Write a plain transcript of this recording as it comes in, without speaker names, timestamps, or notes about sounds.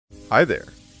Hi there,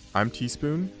 I'm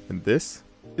Teaspoon, and this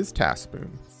is TaskSpoon,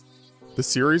 the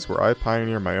series where I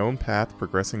pioneer my own path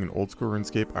progressing an Old School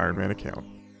RuneScape Iron Man account.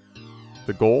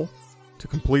 The goal? To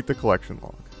complete the collection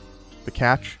log. The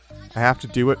catch? I have to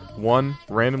do it one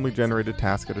randomly generated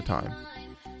task at a time.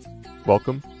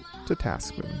 Welcome to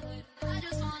TaskSpoon.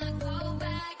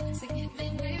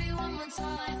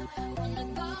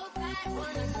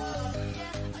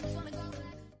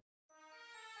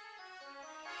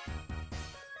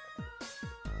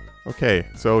 Okay,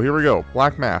 so here we go.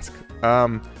 Black Mask.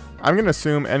 I'm going to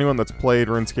assume anyone that's played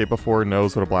RuneScape before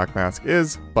knows what a Black Mask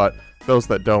is, but those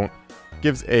that don't,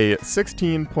 gives a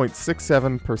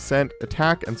 16.67%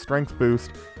 attack and strength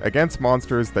boost against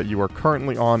monsters that you are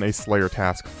currently on a Slayer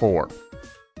task for.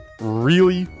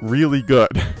 Really, really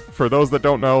good. For those that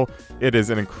don't know, it is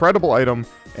an incredible item,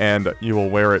 and you will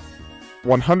wear it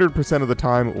 100% of the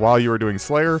time while you are doing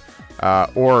Slayer,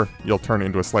 or you'll turn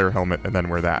into a Slayer helmet and then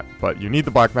wear that. But you need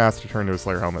the Black Mask to turn into a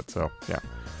Slayer helmet, so yeah.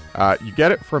 You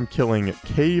get it from killing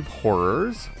Cave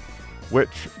Horrors,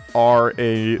 which are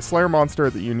a Slayer monster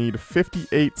that you need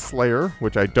 58 Slayer,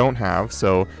 which I don't have,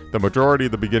 so the majority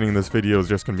of the beginning of this video is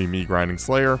just going to be me grinding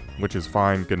Slayer, which is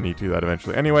fine, gonna need to do that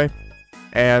eventually anyway.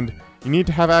 And you need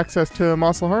to have access to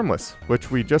Mossel Harmless, which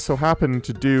we just so happened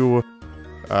to do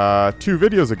 2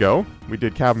 videos ago. We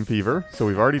did Cabin Fever, so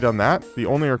we've already done that. The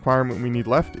only requirement we need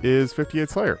left is 58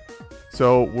 Slayer.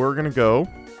 So we're gonna go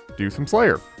do some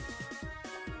Slayer.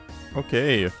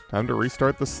 Okay, time to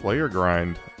restart the Slayer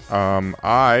grind.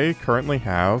 I currently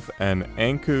have an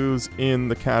Anku's in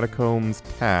the Catacombs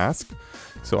task,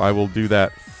 so I will do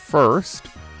that first.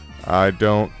 I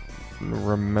don't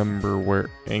remember where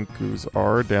Anku's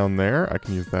are down there. I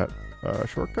can use that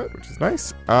shortcut, which is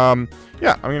nice.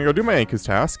 Yeah, I'm gonna go do my Anku's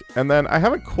task, and then I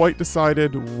haven't quite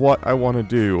decided what I want to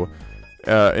do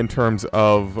in terms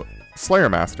of Slayer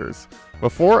Masters.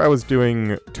 Before I was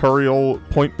doing Turiel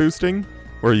point boosting,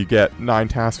 where you get 9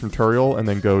 tasks from Turiel and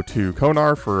then go to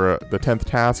Konar for the 10th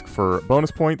task for bonus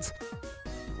points.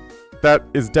 That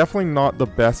is definitely not the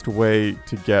best way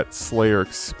to get Slayer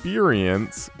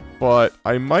experience, but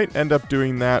I might end up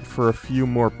doing that for a few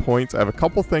more points. I have a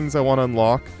couple things I want to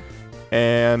unlock,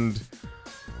 and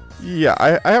yeah,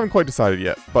 I haven't quite decided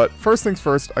yet. But first things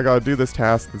first, I gotta do this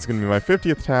task. It's gonna be my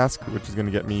 50th task, which is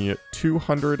gonna get me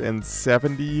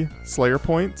 270 Slayer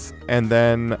points. And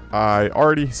then I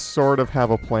already sort of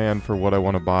have a plan for what I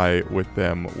want to buy with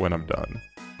them when I'm done.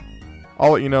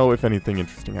 I'll let you know if anything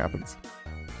interesting happens.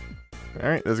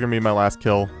 Alright, this is gonna be my last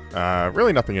kill.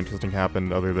 Really nothing interesting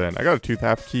happened other than I got a tooth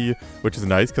half key, which is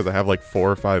nice because I have like 4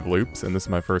 or 5 loops, and this is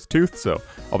my first tooth, so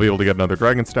I'll be able to get another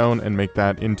Dragonstone and make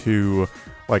that into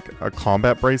like a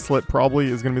combat bracelet. Probably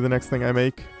is gonna be the next thing I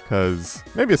make, because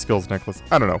maybe a skills necklace.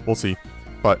 I don't know, we'll see.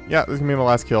 But yeah, this is gonna be my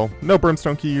last kill. No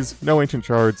brimstone keys, no ancient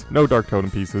shards, no dark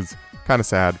totem pieces. Kind of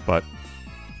sad, but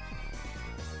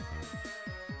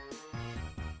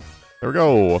there we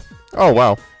go. Oh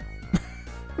wow.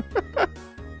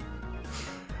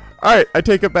 Alright, I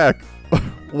take it back.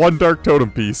 1 dark totem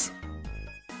piece.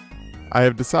 I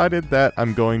have decided that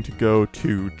I'm going to go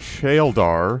to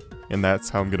Chaeldar, and that's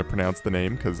how I'm going to pronounce the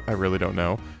name, because I really don't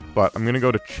know. But I'm going to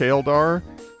go to Chaeldar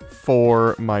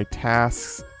for my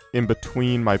tasks in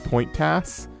between my point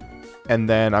tasks, and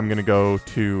then I'm going to go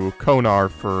to Konar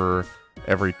for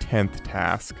every 10th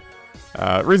task.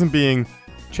 Reason being,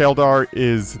 Chaeldar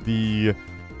is the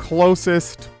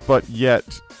closest, but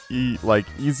yet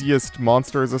easiest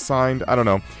monsters assigned. I don't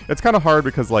know. It's kind of hard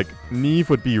because like Neve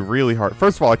would be really hard.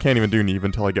 First of all, I can't even do Neve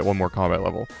until I get 1 more combat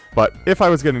level. But if I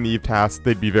was getting Neve tasks,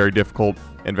 they'd be very difficult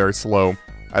and very slow.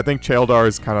 I think Chaeldar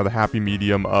is kind of the happy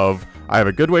medium of I have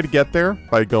a good way to get there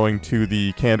by going to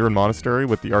the Kandarin Monastery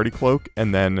with the Artie Cloak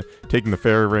and then taking the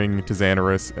Fairy Ring to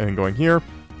Xanaris and going here.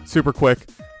 Super quick,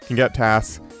 can get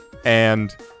tasks,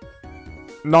 and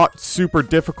not super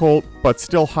difficult, but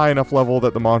still high enough level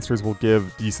that the monsters will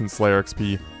give decent Slayer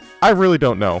XP. I really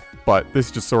don't know, but this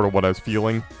is just sort of what I was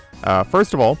feeling.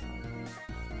 First of all,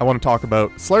 I want to talk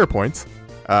about Slayer points.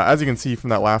 As you can see from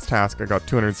that last task, I got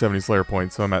 270 Slayer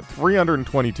points, so I'm at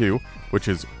 322, which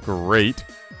is great.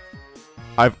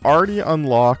 I've already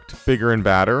unlocked Bigger and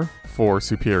Badder for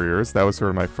Superiors. That was sort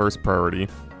of my first priority.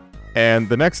 And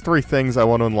the next 3 things I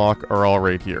want to unlock are all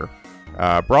right here.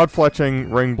 Broad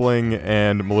Fletching, Ring Bling,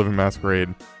 and Malevolent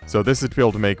Masquerade. So this is to be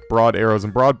able to make broad arrows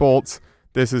and broad bolts,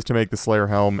 this is to make the Slayer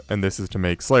Helm, and this is to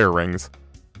make Slayer Rings.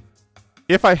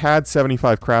 If I had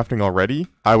 75 crafting already,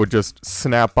 I would just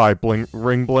snap by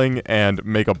Ring Bling and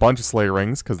make a bunch of Slayer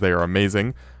Rings, because they are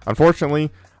amazing. Unfortunately,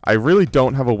 I really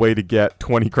don't have a way to get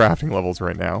 20 crafting levels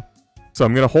right now. So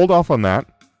I'm going to hold off on that.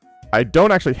 I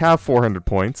don't actually have 400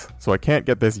 points, so I can't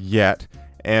get this yet.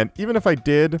 And even if I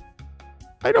did,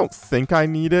 I don't think I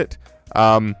need it.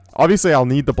 Obviously, I'll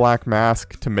need the black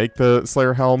mask to make the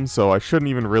Slayer helm, so I shouldn't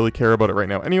even really care about it right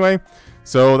now anyway.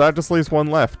 So that just leaves one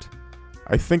left.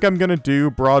 I think I'm going to do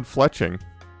broad fletching.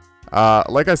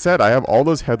 Like I said, I have all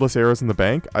those headless arrows in the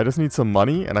bank. I just need some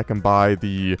money, and I can buy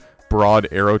the broad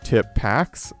arrow tip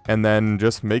packs, and then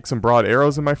just make some broad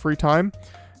arrows in my free time.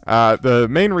 The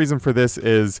main reason for this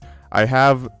is I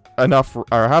have a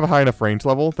high enough range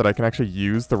level that I can actually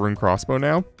use the rune crossbow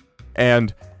now.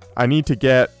 And I need to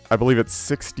get, I believe it's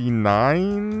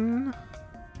 69?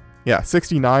 Yeah,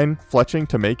 69 fletching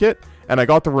to make it. And I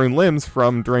got the rune limbs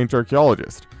from Deranged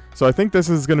Archaeologist. So I think this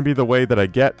is going to be the way that I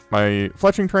get my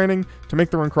fletching training to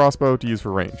make the rune crossbow to use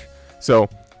for range. So,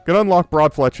 gonna unlock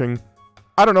broad fletching.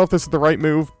 I don't know if this is the right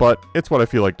move, but it's what I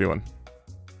feel like doing.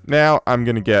 Now, I'm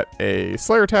gonna get a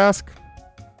Slayer task.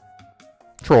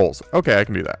 Trolls. Okay, I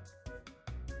can do that.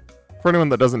 For anyone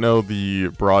that doesn't know the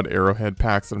broad arrowhead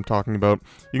packs that I'm talking about,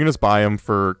 you can just buy them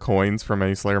for coins from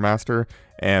any Slayer Master,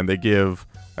 and they give,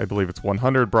 I believe it's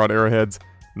 100 broad arrowheads.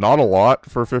 Not a lot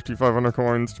for 5,500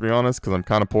 coins, to be honest, because I'm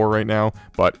kind of poor right now.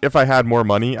 But if I had more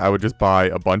money, I would just buy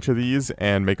a bunch of these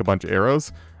and make a bunch of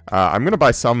arrows. I'm going to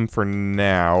buy some for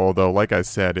now, although, like I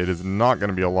said, it is not going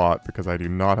to be a lot because I do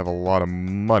not have a lot of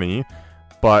money.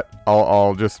 But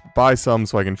I'll just buy some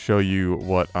so I can show you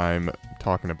what I'm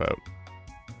talking about.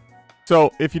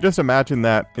 So, if you just imagine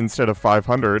that instead of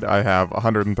 500, I have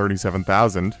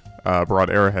 137,000 broad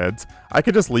arrowheads, I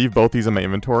could just leave both these in my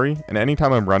inventory, and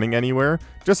anytime I'm running anywhere,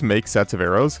 just make sets of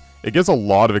arrows. It gives a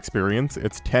lot of experience.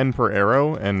 It's 10 per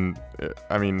arrow, and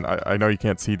I mean, I know you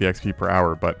can't see the XP per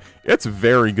hour, but it's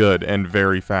very good and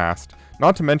very fast.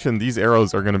 Not to mention, these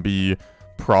arrows are going to be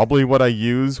probably what I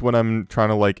use when I'm trying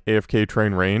to, like, AFK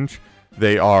train range.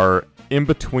 They are in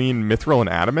between mithril and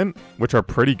adamant, which are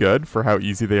pretty good for how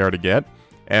easy they are to get.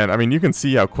 And, I mean, you can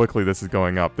see how quickly this is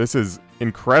going up. This is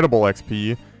incredible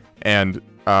XP and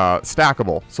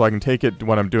stackable, so I can take it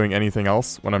when I'm doing anything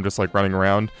else, when I'm just, like, running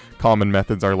around. Common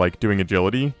methods are, like, doing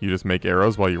agility. You just make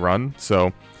arrows while you run.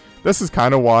 So this is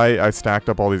kind of why I stacked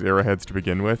up all these arrowheads to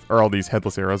begin with, or all these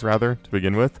headless arrows, rather, to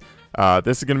begin with.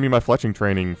 This is going to be my fletching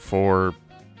training for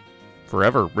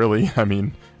forever, really. I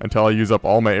mean, until I use up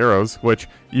all my arrows, which,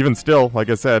 even still, like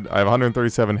I said, I have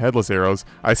 137 headless arrows.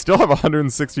 I still have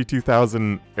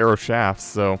 162,000 arrow shafts,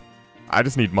 so I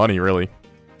just need money, really.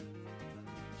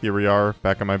 Here we are,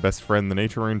 back at my best friend, the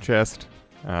Nature Rune chest.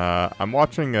 I'm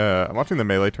watching the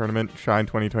Melee tournament. Shine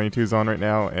 2022 is on right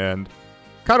now, and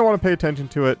kind of want to pay attention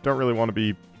to it. Don't really want to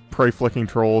be prey flicking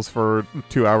trolls for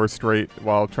 2 hours straight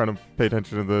while trying to pay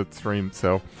attention to the stream,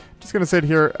 so just gonna sit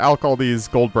here, alch all these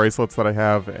gold bracelets that I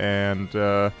have, and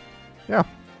yeah,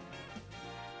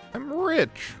 I'm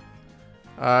rich.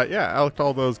 Yeah, alched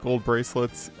all those gold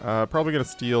bracelets. Probably gonna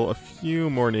steal a few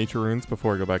more nature runes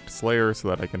before I go back to Slayer so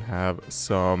that I can have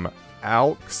some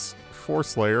alchs for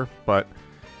Slayer, but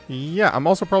yeah, I'm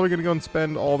also probably gonna go and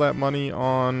spend all that money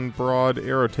on broad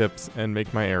arrow tips and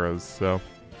make my arrows, so.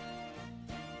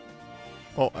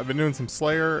 Well, I've been doing some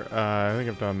Slayer. I think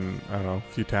I've done, I don't know,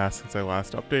 a few tasks since I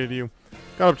last updated you.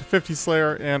 Got up to 50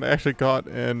 Slayer, and I actually got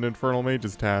an Infernal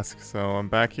Mage's task, so I'm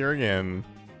back here again.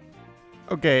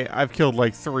 Okay, I've killed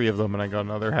like 3 of them, and I got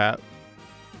another hat.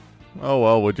 Oh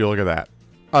well, would you look at that.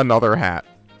 Another hat.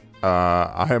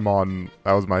 That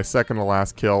was my second to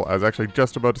last kill. I was actually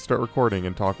just about to start recording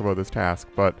and talk about this task,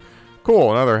 but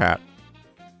cool, another hat.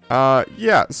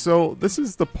 Yeah, so this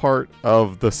is the part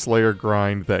of the Slayer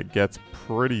grind that gets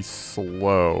pretty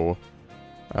slow.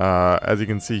 As you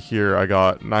can see here, I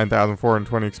got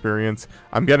 9,420 experience.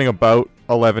 I'm getting about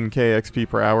 11k XP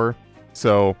per hour.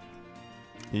 So,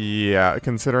 yeah,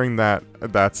 considering that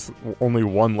that's only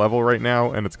 1 level right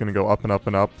now, and it's going to go up and up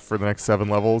and up for the next 7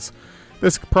 levels,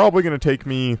 this is probably going to take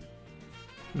me,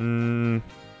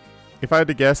 if I had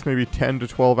to guess, maybe 10 to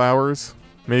 12 hours.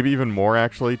 Maybe even more,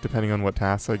 actually, depending on what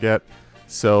tasks I get.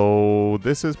 So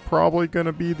this is probably going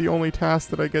to be the only task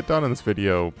that I get done in this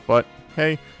video. But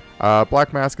hey,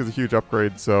 Black Mask is a huge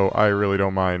upgrade, so I really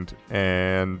don't mind.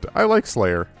 And I like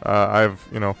Slayer. I've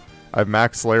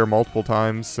maxed Slayer multiple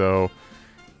times, so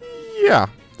yeah,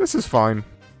 this is fine.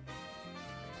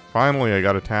 Finally, I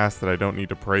got a task that I don't need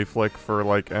to prey flick for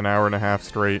like an hour and a half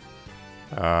straight.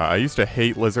 I used to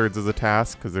hate lizards as a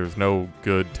task because there's no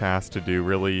good task to do,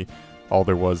 really. All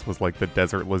there was like the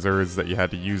desert lizards that you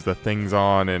had to use the things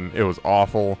on, and it was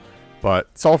awful. But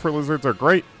sulfur lizards are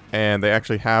great, and they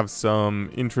actually have some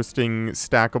interesting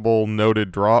stackable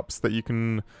noted drops that you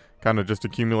can kind of just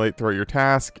accumulate throughout your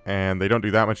task, and they don't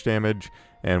do that much damage.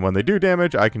 And when they do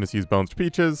damage, I can just use Bones to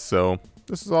Peaches, so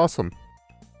this is awesome.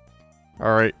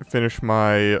 Alright, finish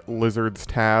my lizard's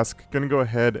task. Gonna go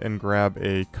ahead and grab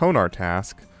a Konar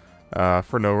task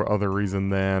for no other reason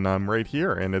than I'm right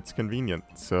here and it's convenient.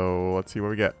 So let's see what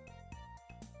we get.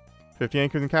 50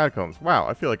 anchors and catacombs. Wow,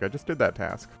 I feel like I just did that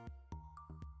task.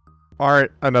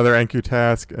 Alright, another Enku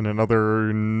task and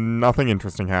another nothing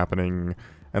interesting happening.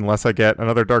 Unless I get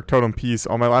another Dark Totem piece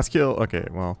on my last kill. Okay,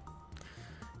 well.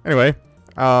 Anyway,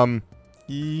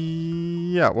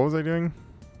 yeah, what was I doing?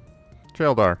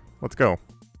 Sheldar. Let's go.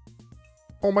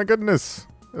 Oh my goodness!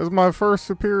 This is my first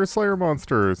Superior Slayer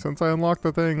monster since I unlocked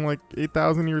the thing like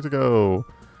 8,000 years ago.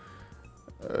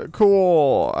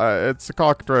 Cool! It's a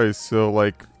cockatrice, so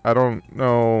like, I don't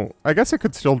know. I guess I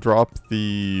could still drop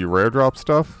the rare drop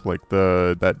stuff, like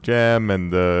that gem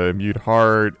and the Mute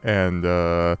Heart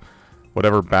and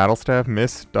whatever battle staff,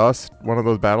 Mist, Dust, one of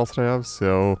those battle staffs,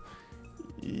 so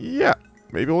yeah,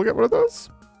 maybe we'll get one of those?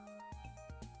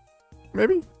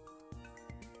 Maybe?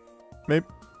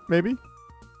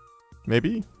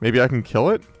 Maybe I can kill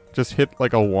it? Just hit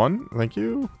like a 1? Thank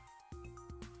you?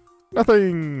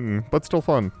 Nothing, but still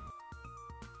fun.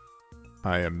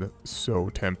 I am so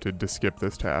tempted to skip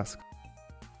this task.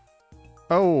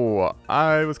 Oh,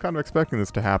 I was kind of expecting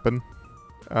this to happen.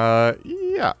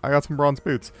 Yeah, I got some bronze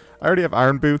boots. I already have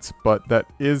iron boots, but that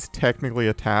is technically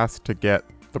a task to get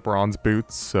the bronze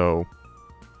boots, so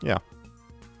yeah.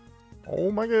 Oh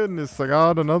my goodness, I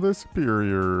got another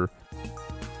superior.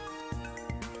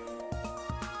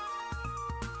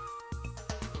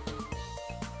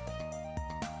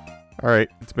 Alright,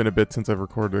 it's been a bit since I've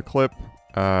recorded a clip.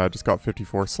 Just got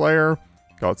 54 Slayer,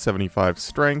 got 75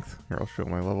 Strength. Here, I'll show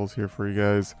my levels here for you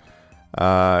guys.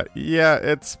 Yeah,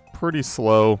 it's pretty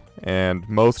slow, and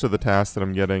most of the tasks that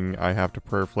I'm getting, I have to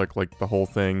prayer flick like the whole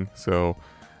thing, so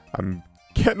I'm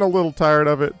getting a little tired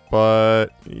of it, but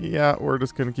yeah, we're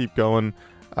just gonna keep going.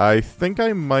 I think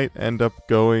I might end up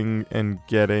going and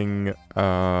getting,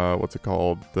 what's it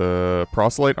called, the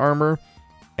proselyte armor,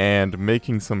 and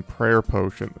making some prayer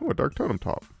potion. Oh, a dark totem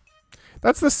top.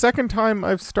 That's the second time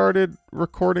I've started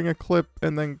recording a clip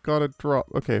and then got a drop.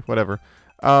 Okay, whatever.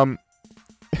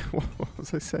 What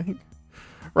was I saying?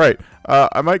 Right,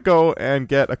 I might go and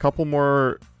get a couple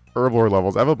more herblore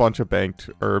levels. I have a bunch of banked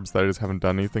herbs that I just haven't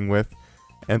done anything with.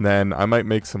 And then I might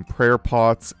make some prayer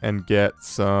pots and get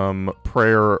some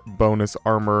prayer bonus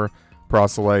armor,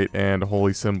 proselyte, and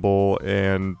holy symbol,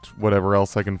 and whatever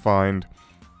else I can find.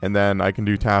 And then I can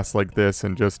do tasks like this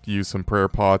and just use some prayer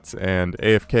pots and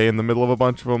AFK in the middle of a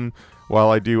bunch of them while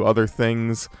I do other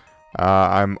things.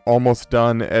 I'm almost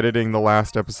done editing the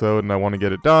last episode and I want to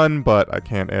get it done, but I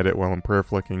can't edit while I'm prayer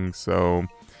flicking, so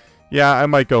yeah, I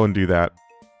might go and do that.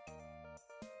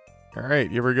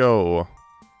 Alright, here we go.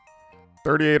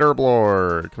 38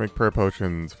 herblore. Can make prayer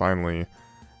potions, finally.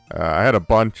 I had a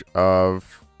bunch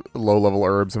of low-level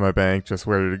herbs in my bank just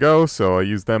ready to go, so I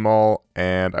used them all,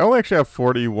 and I only actually have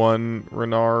 41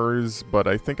 Renars, but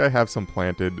I think I have some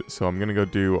planted, so I'm gonna go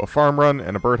do a farm run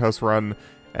and a birdhouse run,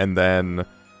 and then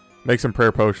make some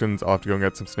prayer potions. I'll have to go and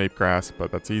get some snape grass, but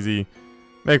that's easy.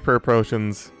 Make prayer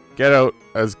potions, get out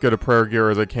as good a prayer gear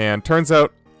as I can. Turns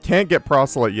out, can't get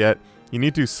proselyte yet. You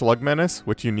need to slug menace,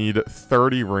 which you need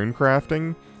 30 rune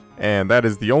crafting, and that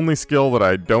is the only skill that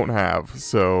I don't have,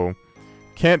 so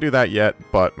can't do that yet,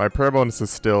 but my prayer bonus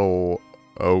is still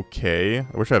okay.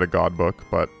 I wish I had a god book,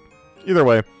 but either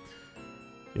way,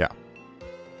 yeah.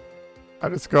 I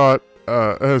just got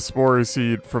a spore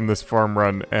seed from this farm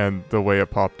run, and the way it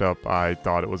popped up, I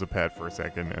thought it was a pet for a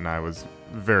second, and I was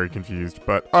very confused,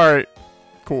 but alright,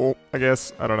 cool, I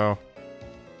guess, I don't know.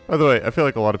 By the way, I feel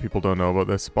like a lot of people don't know about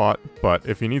this spot, but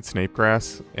if you need snape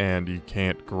grass and you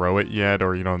can't grow it yet,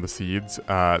 or you don't have the seeds,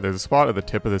 there's a spot at the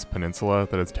tip of this peninsula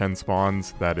that has 10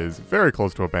 spawns that is very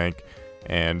close to a bank,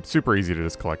 and super easy to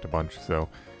just collect a bunch, so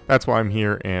that's why I'm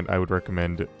here, and I would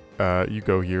recommend you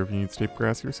go here if you need snape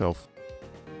grass yourself.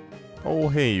 Oh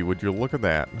hey, would you look at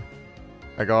that.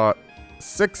 I got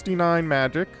 69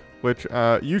 magic, which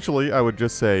usually I would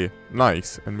just say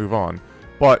nice and move on,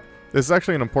 but this is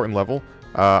actually an important level.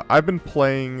 I've been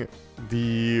playing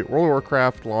the World of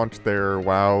Warcraft launched their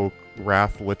WoW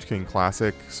Wrath Lich King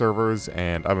Classic servers,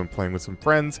 and I've been playing with some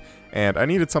friends, and I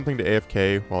needed something to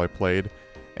AFK while I played,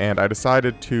 and I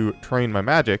decided to train my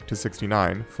magic to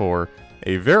 69 for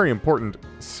a very important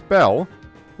spell,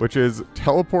 which is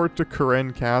Teleport to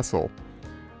Karen Castle.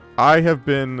 I have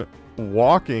been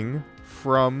walking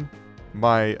from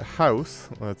my house,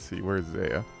 let's see, where's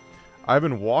Zaya? I've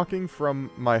been walking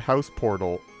from my house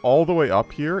portal all the way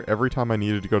up here every time I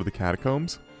needed to go to the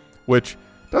catacombs, which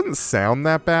doesn't sound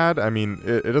that bad. I mean,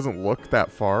 it doesn't look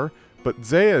that far, but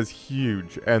Zaya is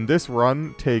huge, and this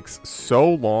run takes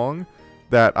so long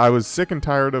that I was sick and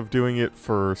tired of doing it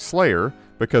for Slayer,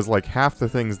 because like half the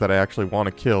things that I actually want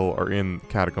to kill are in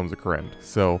Catacombs of Kourend.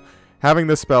 So having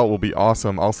this spell will be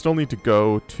awesome. I'll still need to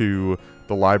go to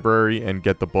the library and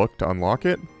get the book to unlock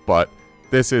it, but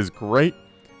this is great.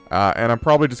 And I'm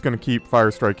probably just going to keep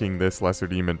fire striking this lesser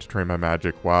demon to train my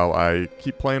magic while I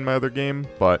keep playing my other game,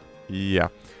 but yeah.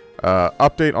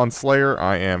 Update on Slayer,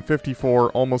 I am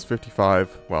 54, almost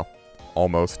 55, well,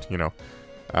 almost, you know.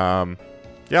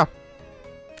 Yeah,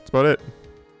 that's about it.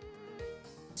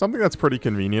 Something that's pretty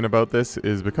convenient about this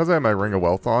is because I have my Ring of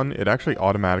Wealth on, it actually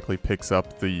automatically picks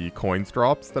up the coins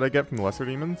drops that I get from the lesser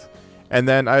demons. And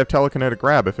then I have telekinetic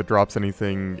grab if it drops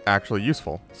anything actually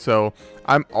useful. So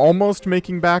I'm almost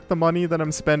making back the money that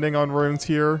I'm spending on runes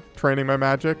here, training my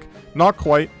magic. Not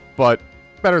quite, but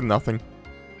better than nothing.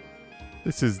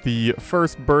 This is the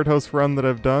first birdhouse run that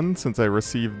I've done since I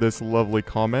received this lovely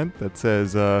comment that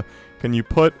says, can you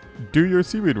do your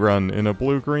seaweed run in a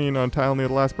blue-green on tile near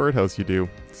the last birdhouse you do?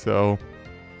 So,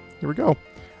 here we go.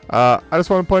 I just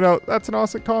want to point out, that's an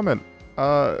awesome comment.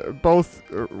 Both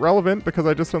relevant because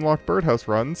I just unlocked birdhouse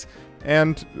runs,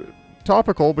 and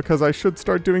topical because I should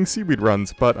start doing seaweed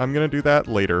runs, but I'm going to do that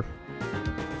later.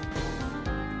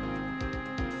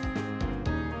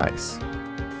 Nice.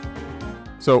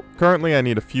 So, currently I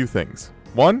need a few things.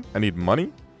 1, I need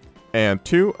money, and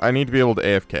 2, I need to be able to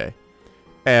AFK.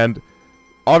 And,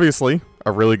 obviously,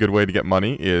 a really good way to get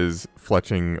money is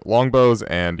fletching longbows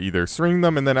and either stringing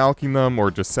them and then alching them, or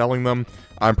just selling them.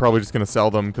 I'm probably just going to sell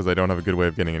them because I don't have a good way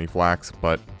of getting any flax,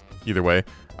 but either way.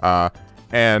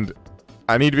 And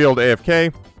I need to be able to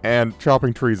AFK, and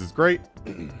chopping trees is great.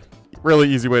 Really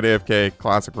easy way to AFK,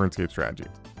 classic RuneScape strategy.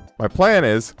 My plan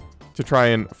is to try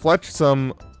and fletch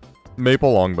some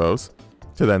maple longbows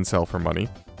to then sell for money.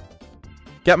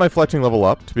 Get my fletching level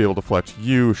up to be able to fletch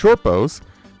yew shortbows,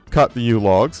 cut the yew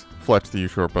logs, fletch the yew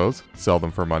shortbows, sell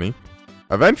them for money.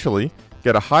 Eventually,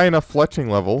 get a high enough fletching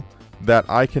level that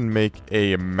I can make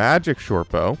a magic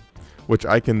shortbow, which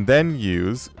I can then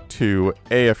use to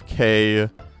AFK,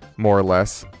 more or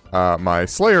less, my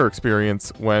Slayer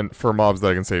experience for mobs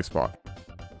that I can save spot.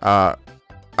 I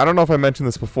don't know if I mentioned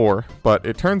this before, but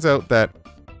it turns out that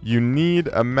you need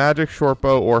a magic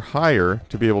shortbow or higher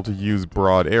to be able to use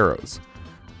broad arrows.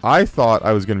 I thought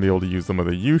I was going to be able to use them with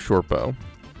a yew shortbow,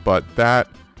 but that,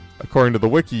 according to the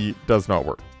wiki, does not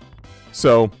work.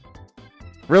 So,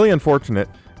 really unfortunate,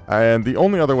 and the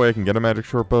only other way I can get a magic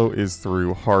shortbow is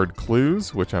through hard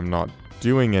clues, which I'm not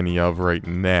doing any of right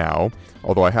now,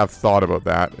 although I have thought about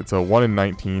that. It's a 1 in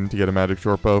 19 to get a magic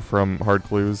shortbow from hard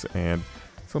clues, and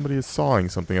somebody is sawing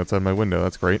something outside my window.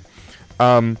 That's great.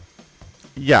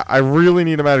 Yeah, I really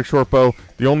need a magic shortbow.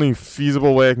 The only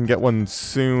feasible way I can get one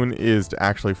soon is to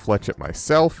actually fletch it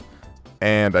myself,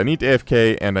 and I need to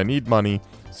AFK, and I need money,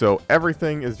 so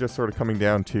everything is just sort of coming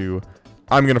down to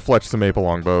I'm going to fletch some maple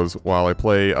longbows while I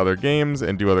play other games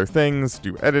and do other things,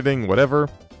 do editing, whatever.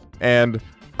 And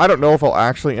I don't know if I'll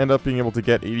actually end up being able to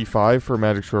get 85 for a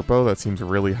magic shortbow. That seems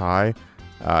really high.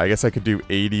 I guess I could do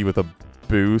 80 with a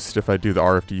boost if I do the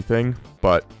RFD thing,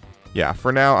 but yeah,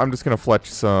 for now, I'm just going to fletch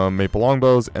some maple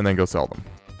longbows and then go sell them.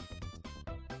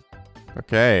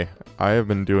 Okay, I have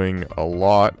been doing a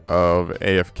lot of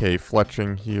AFK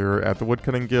fletching here at the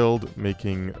Woodcutting Guild,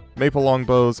 making maple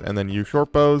longbows and then yew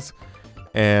shortbows.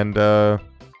 And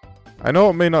I know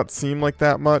it may not seem like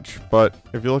that much, but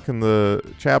if you look in the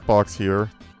chat box here,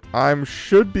 I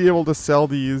should be able to sell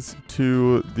these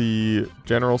to the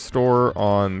general store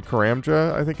on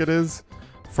Karamja, I think it is,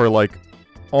 for like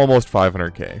almost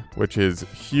 500k, which is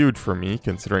huge for me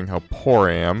considering how poor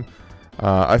I am.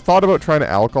 I thought about trying to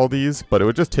alch all these, but it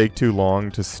would just take too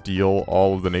long to steal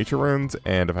all of the nature runes,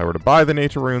 and if I were to buy the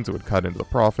nature runes, it would cut into the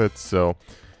profits, so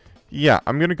yeah,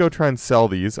 I'm going to go try and sell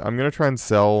these. I'm going to try and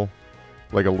sell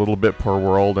like a little bit per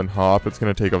world and hop. It's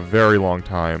going to take a very long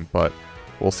time, but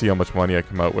we'll see how much money I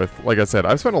come out with. Like I said,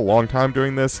 I've spent a long time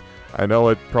doing this. I know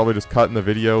it probably just cut in the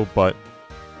video, but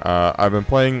I've been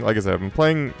playing, like I said, I've been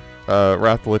playing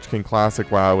Wrath of the Lich King Classic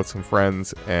WoW with some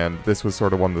friends, and this was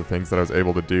sort of one of the things that I was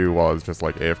able to do while I was just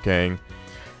like AFKing.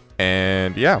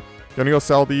 And yeah, gonna go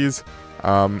sell these.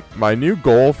 My new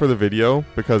goal for the video,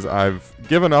 because I've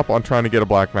given up on trying to get a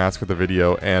black mask for the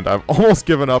video, and I've almost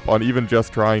given up on even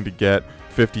just trying to get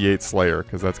 58 Slayer,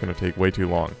 because that's going to take way too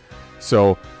long.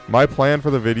 So, my plan for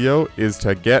the video is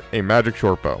to get a magic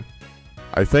shortbow.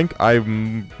 I think I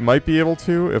might be able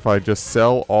to if I just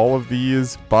sell all of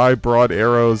these, buy broad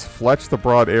arrows, fletch the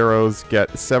broad arrows,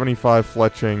 get 75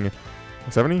 fletching,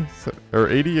 70? Or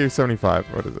 80 or 75?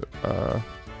 What is it?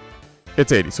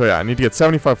 It's 80, so yeah, I need to get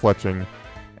 75 fletching,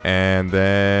 and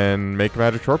then make a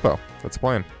magic shortbow. That's the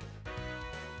plan.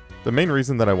 The main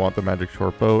reason that I want the magic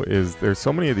shortbow is there's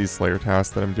so many of these Slayer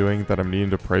tasks that I'm doing that I'm needing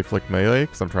to prey flick melee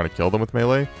because I'm trying to kill them with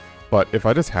melee. But if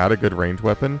I just had a good ranged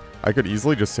weapon, I could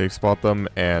easily just safe spot them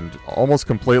and almost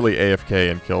completely AFK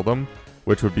and kill them,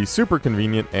 which would be super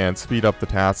convenient and speed up the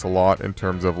tasks a lot in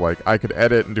terms of, like, I could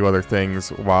edit and do other things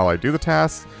while I do the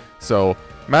tasks. So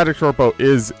magic shortbow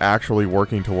is actually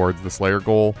working towards the Slayer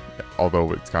goal,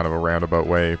 although it's kind of a roundabout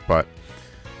way. But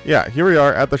yeah, here we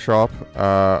are at the shop.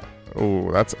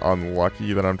 Oh, that's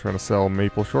unlucky that I'm trying to sell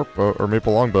maple shortbow or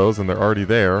maple longbows and they're already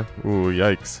there. Ooh,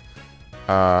 yikes.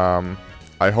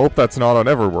 I hope that's not on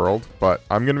Everworld, but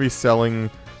I'm going to be selling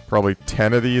probably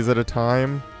 10 of these at a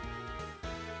time.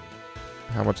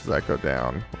 How much does that go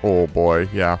down? Oh boy,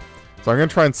 yeah. So I'm going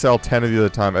to try and sell 10 of these at a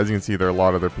time. As you can see, there are a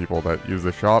lot of other people that use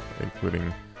the shop,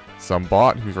 including some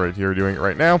bot who's right here doing it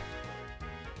right now.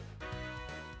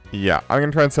 Yeah, I'm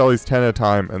going to try and sell these 10 at a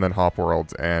time and then hop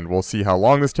worlds, and we'll see how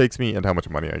long this takes me and how much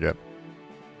money I get.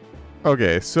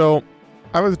 Okay, so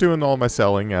I was doing all my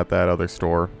selling at that other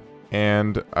store,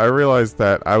 and I realized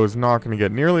that I was not going to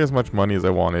get nearly as much money as I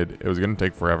wanted. It was going to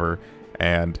take forever,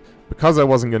 and because I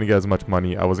wasn't going to get as much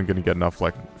money, I wasn't going to get enough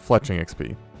fletching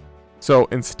XP. So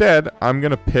instead, I'm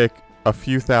going to pick a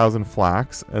few thousand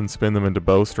flax and spin them into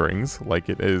bowstrings, like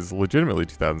it is legitimately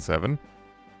 2007.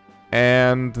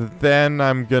 And then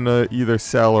I'm gonna either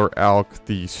sell or alch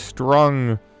the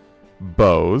strung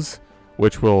bows,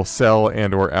 which will sell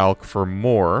and or alch for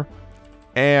more.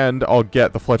 And I'll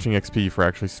get the fletching XP for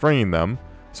actually stringing them,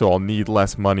 so I'll need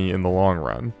less money in the long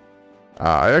run.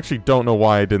 I actually don't know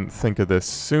why I didn't think of this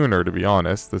sooner, to be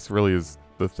honest. This really is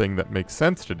the thing that makes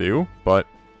sense to do, but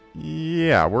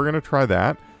yeah, we're gonna try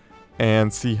that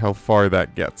and see how far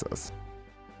that gets us.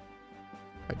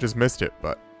 I just missed it,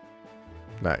 but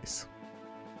nice.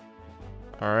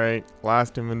 Alright,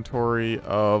 last inventory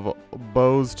of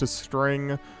bows to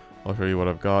string. I'll show you what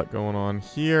I've got going on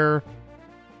here.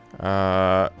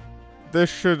 This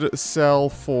should sell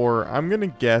for, I'm gonna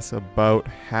guess, about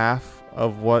half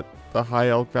of what the high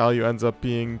elk value ends up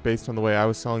being based on the way I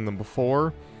was selling them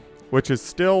before, which is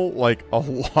still, like, a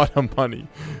lot of money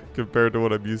compared to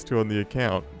what I'm used to on the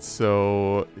account.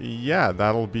 So, yeah,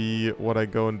 that'll be what I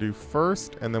go and do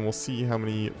first, and then we'll see how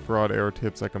many broad arrow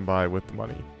tips I can buy with the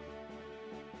money.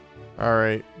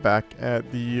 Alright, back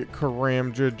at the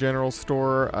Karamja General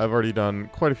Store. I've already done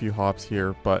quite a few hops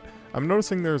here, but I'm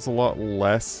noticing there's a lot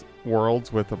less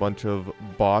worlds with a bunch of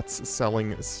bots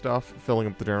selling stuff, filling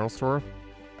up the General Store.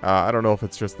 I don't know if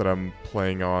it's just that I'm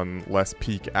playing on less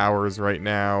peak hours right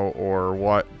now or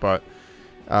what, but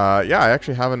yeah, I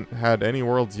actually haven't had any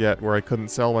worlds yet where I couldn't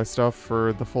sell my stuff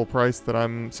for the full price that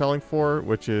I'm selling for,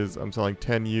 which is I'm selling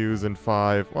 10 U's and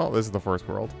 5, well, this is the first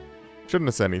world. Shouldn't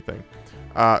have said anything.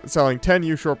 Selling 10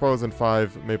 U shortbows and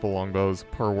 5 maple longbows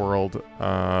per world.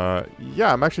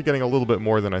 Yeah, I'm actually getting a little bit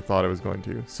more than I thought I was going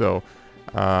to, so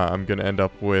I'm going to end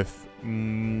up with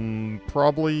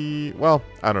probably, well,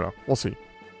 I don't know, we'll see.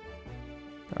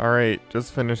 Alright,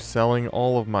 just finished selling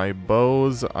all of my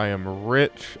bows. I am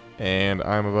rich, and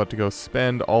I'm about to go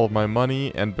spend all of my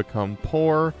money and become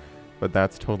poor, but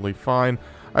that's totally fine.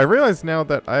 I realize now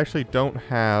that I actually don't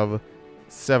have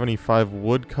 75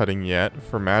 wood cutting yet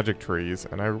for magic trees,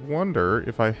 and I wonder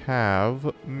if I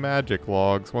have magic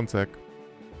logs. One sec.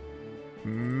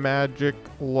 Magic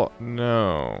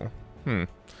no.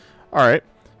 Alright.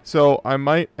 So I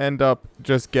might end up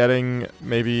just getting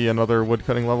maybe another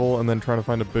woodcutting level and then trying to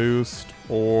find a boost,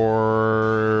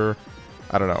 or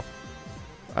I don't know.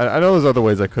 I know there's other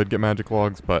ways I could get magic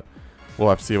logs, but we'll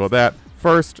have to see about that.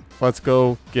 First, let's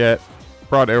go get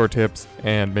broad arrow tips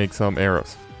and make some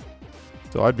arrows.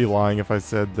 So I'd be lying if I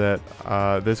said that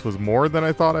this was more than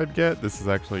I thought I'd get. This is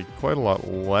actually quite a lot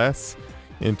less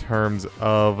in terms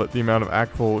of the amount of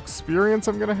actual experience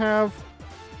I'm going to have.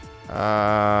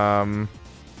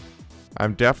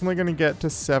 I'm definitely going to get to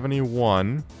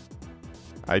 71.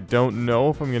 I don't know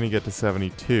if I'm going to get to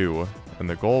 72, and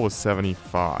the goal was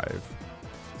 75.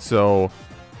 So,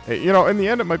 you know, in the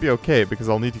end it might be okay, because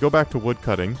I'll need to go back to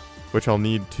woodcutting, which I'll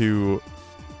need to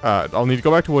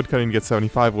go back to woodcutting to get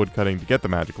 75 woodcutting to get the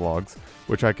magic logs,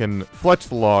 which I can fletch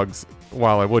the logs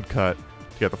while I woodcut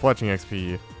to get the fletching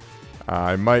XP.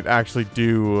 I might actually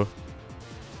do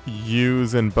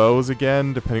U's and bows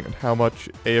again, depending on how much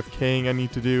AFKing I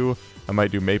need to do. I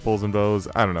might do maples and bows,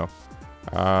 I don't know.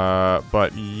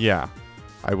 But yeah,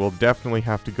 I will definitely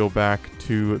have to go back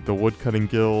to the woodcutting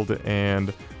guild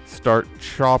and start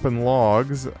chopping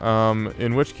logs,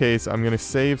 in which case I'm going to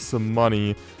save some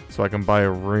money so I can buy a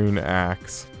rune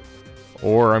axe.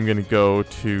 Or I'm going to go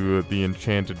to the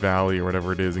Enchanted Valley or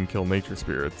whatever it is and kill nature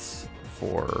spirits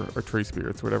or tree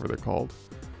spirits, whatever they're called.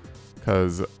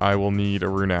 because I will need a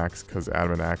rune axe because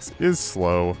adamant axe is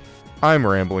slow. I'm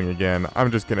rambling again. I'm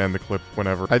just going to end the clip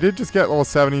whenever. I did just get level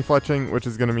 70 fletching, which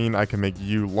is going to mean I can make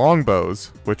yew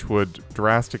longbows, which would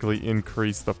drastically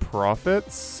increase the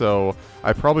profits. So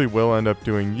I probably will end up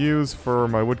doing yews for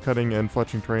my woodcutting and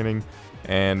fletching training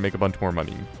and make a bunch more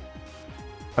money.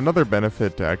 Another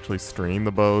benefit to actually stringing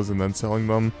the bows and then selling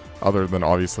them, other than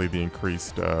obviously the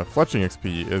increased fletching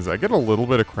XP, is I get a little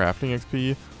bit of crafting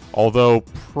XP, although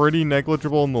pretty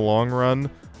negligible in the long run.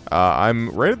 I'm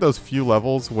right at those few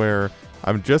levels where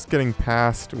I'm just getting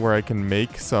past where I can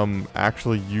make some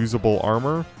actually usable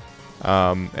armor,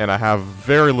 and I have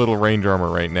very little range armor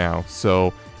right now.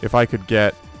 So if I could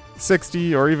get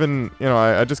 60, or even, you know,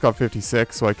 I just got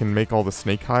 56, so I can make all the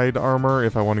snake hide armor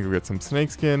if I want to go get some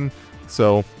snakeskin.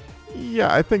 So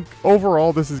yeah, I think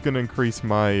overall this is going to increase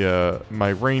my my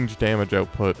range damage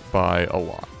output by a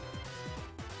lot.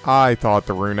 I thought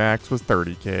the rune axe was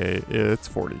 30k, it's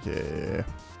 40k.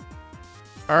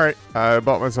 Alright, I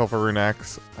bought myself a rune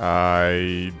axe.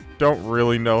 I don't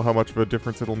really know how much of a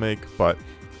difference it'll make, but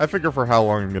I figure for how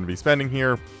long I'm going to be spending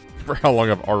here, for how long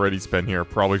I've already spent here,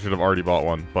 probably should have already bought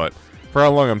one, but for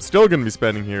how long I'm still going to be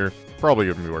spending here, probably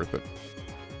going to be worth it.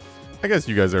 I guess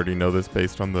you guys already know this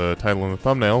based on the title and the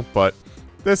thumbnail, but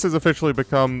this has officially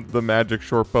become the Magic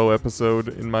Shortbow episode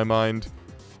in my mind.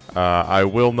 I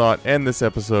will not end this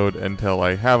episode until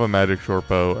I have a magic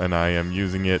shortbow and I am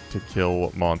using it to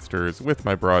kill monsters with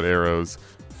my broad arrows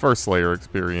for Slayer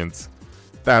experience.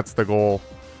 That's the goal.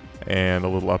 And a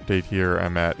little update here,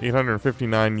 I'm at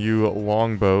 859 yew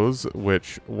longbows,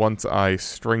 which once I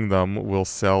string them will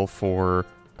sell for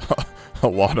a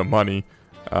lot of money.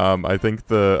 I think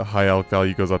the high elk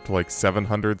value goes up to like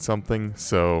 700 something,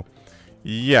 so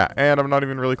yeah, and I'm not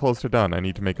even really close to done. I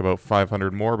need to make about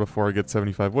 500 more before I get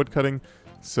 75 woodcutting,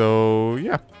 so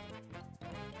yeah.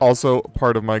 Also,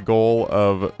 part of my goal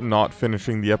of not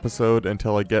finishing the episode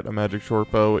until I get a magic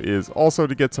shortbow is also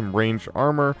to get some ranged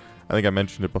armor. I think I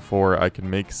mentioned it before, I can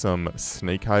make some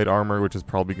snake hide armor, which is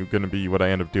probably going to be what I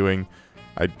end up doing.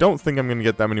 I don't think I'm going to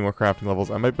get that many more crafting levels.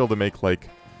 I might be able to make like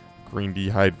green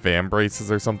D-hide vam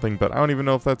braces or something, but I don't even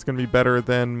know if that's going to be better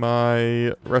than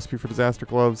my recipe for disaster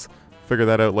gloves. Figure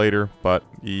that out later, but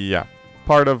yeah.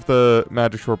 Part of the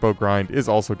magic shortbow grind is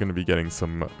also going to be getting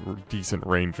some decent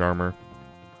range armor.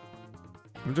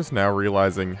 I'm just now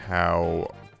realizing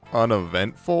how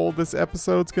uneventful this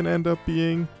episode's going to end up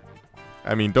being.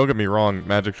 I mean, don't get me wrong,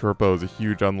 magic shortbow is a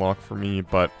huge unlock for me,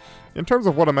 but in terms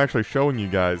of what I'm actually showing you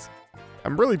guys,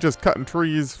 I'm really just cutting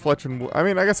trees, fletching. I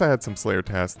mean, I guess I had some Slayer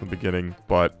tasks in the beginning,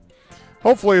 but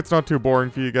hopefully it's not too boring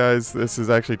for you guys. This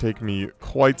is actually taking me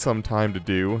quite some time to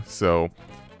do, so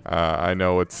I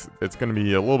know it's going to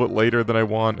be a little bit later than I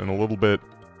want and a little bit,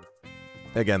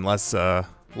 again, less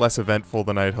eventful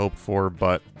than I'd hoped for,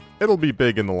 but it'll be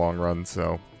big in the long run,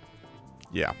 so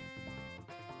yeah.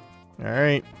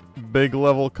 Alright, big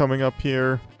level coming up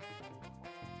here.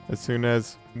 As soon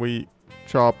as we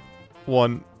chop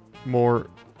one more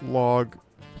log,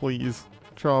 please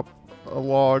chop a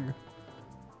log.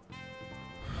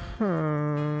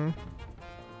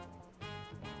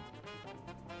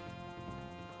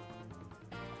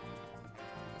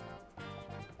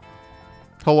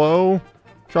 Hello?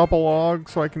 Chop a log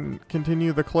so I can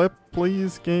continue the clip,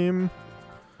 please, game.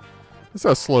 This is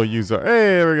how slow yous are.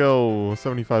 Hey, there we go.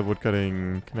 75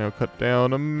 woodcutting. Can now cut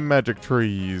down magic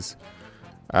trees.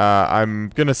 I'm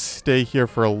gonna stay here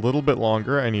for a little bit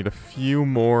longer. I need a few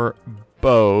more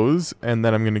bows, and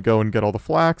then I'm gonna go and get all the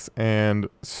flax and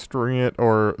string it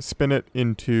or spin it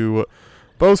into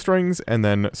bowstrings, and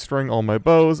then string all my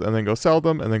bows, and then go sell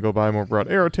them, and then go buy more broad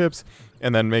arrow tips,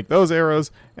 and then make those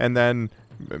arrows, and then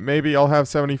maybe I'll have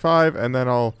 75, and then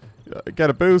I'll get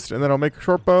a boost, and then I'll make a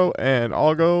short bow, and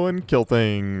I'll go and kill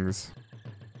things.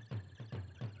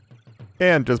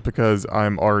 And just because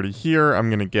I'm already here, I'm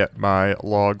going to get my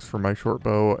logs for my short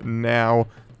bow now.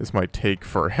 This might take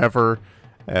forever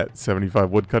at 75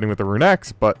 woodcutting with the rune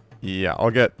axe, but yeah, I'll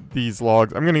get these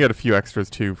logs. I'm going to get a few extras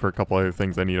too for a couple other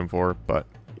things I need them for, but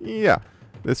yeah,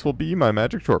 this will be my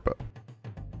magic short bow.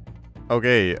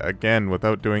 Okay, again,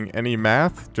 without doing any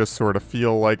math, just sort of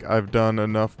feel like I've done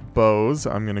enough bows.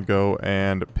 I'm going to go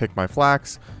and pick my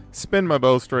flax, spin my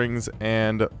bowstrings,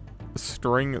 and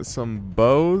string some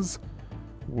bows.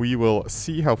 We will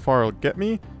see how far it'll get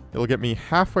me. It'll get me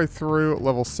halfway through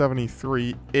level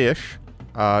 73-ish,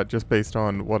 just based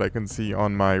on what I can see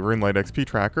on my RuneLite XP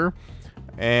tracker.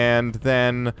 And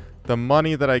then the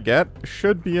money that I get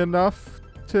should be enough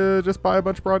to just buy a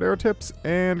bunch of broad arrow tips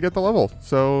and get the level.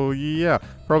 So yeah,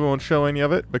 probably won't show any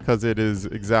of it because it is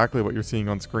exactly what you're seeing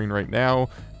on screen right now,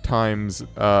 times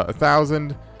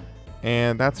 1,000.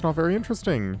 and that's not very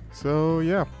interesting. So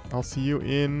yeah, I'll see you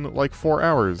in like 4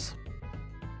 hours.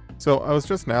 So I was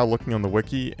just now looking on the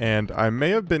wiki, and I may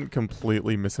have been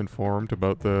completely misinformed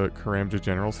about the Karamja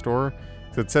General Store.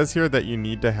 So it says here that you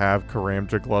need to have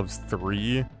Karamja Gloves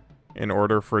 3 in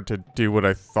order for it to do what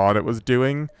I thought it was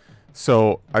doing.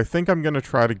 So I think I'm going to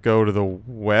try to go to the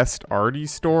West Arty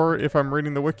store if I'm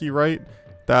reading the wiki right.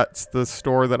 That's the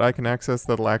store that I can access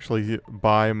that'll actually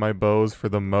buy my bows for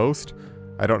the most.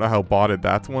 I don't know how botted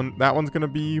that one's going to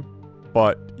be,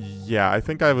 but yeah, I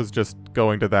think I was just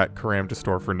going to that Karamja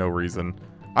store for no reason.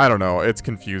 I don't know, it's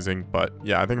confusing, but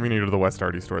yeah, I think we need to go to the West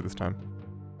Arty store this time.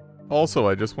 Also,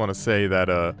 I just want to say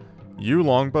that yew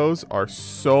longbows are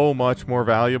so much more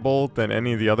valuable than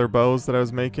any of the other bows that I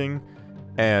was making,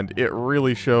 and it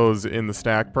really shows in the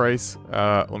stack price.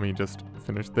 Let me just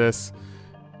finish this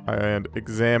and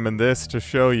examine this to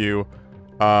show you.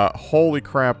 Holy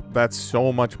crap, that's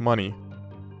so much money.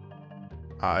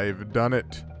 I've done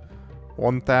it.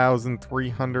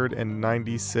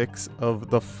 1,396 of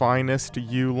the finest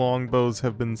yew longbows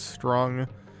have been strung.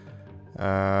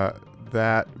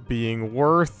 That being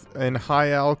worth in high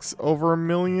alks over 1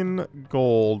 million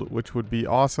gold, which would be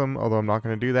awesome, although I'm not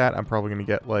going to do that. I'm probably going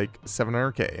to get like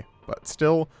 700k, but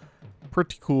still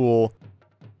pretty cool.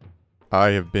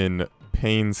 I have been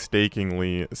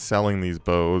painstakingly selling these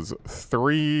bows,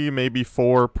 3, maybe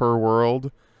 4 per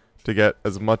world, to get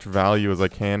as much value as I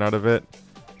can out of it,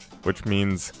 which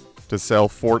means to sell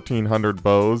 1,400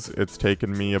 bows, it's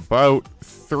taken me about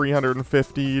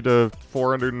 350 to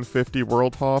 450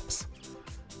 world hops.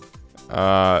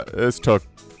 This took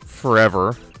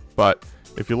forever, but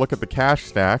if you look at the cash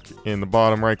stack in the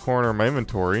bottom right corner of my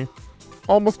inventory,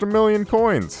 almost 1 million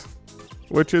coins,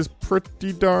 which is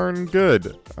pretty darn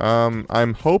good.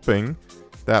 I'm hoping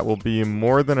that will be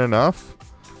more than enough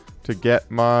to get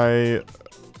my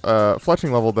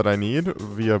fletching level that I need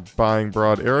via buying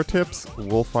broad arrow tips.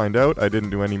 We'll find out. I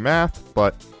didn't do any math,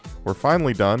 but we're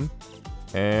finally done,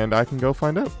 and I can go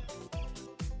find out.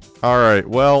 Alright,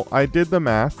 well, I did the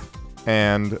math,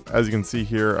 and as you can see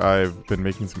here, I've been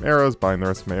making some arrows, buying the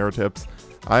rest of my arrow tips.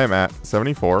 I am at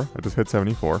 74. I just hit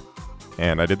 74,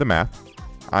 and I did the math.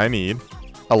 I need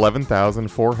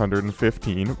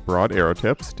 11,415 broad arrow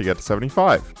tips to get to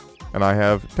 75, and I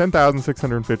have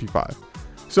 10,655.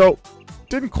 So,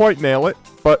 didn't quite nail it,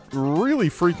 but really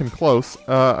freaking close.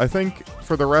 I think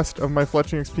for the rest of my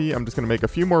fletching XP, I'm just going to make a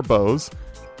few more bows.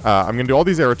 I'm going to do all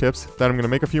these arrow tips, then I'm going to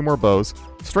make a few more bows,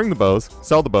 string the bows,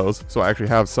 sell the bows, so I actually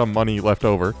have some money left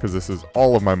over, because this is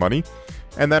all of my money.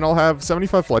 And then I'll have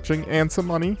 75 fletching and some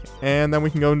money, and then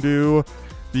we can go and do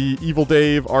the Evil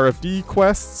Dave RFD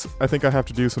quests. I think I have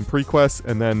to do some pre-quests,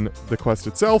 and then the quest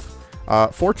itself.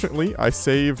 Fortunately, I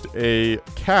saved a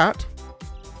cat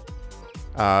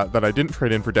that I didn't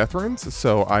trade in for death runes,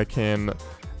 so I can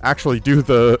actually do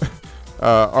the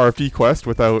RFD quest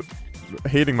without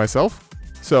hating myself.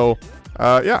 So,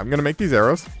 yeah, I'm going to make these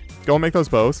arrows, go and make those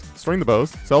bows, string the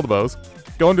bows, sell the bows,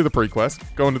 go and do the pre-quest,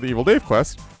 go into the Evil Dave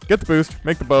quest, get the boost,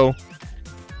 make the bow,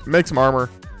 make some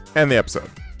armor, end the episode.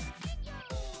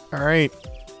 Alright,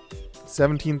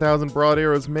 17,000 broad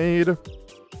arrows made,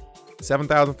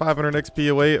 7,500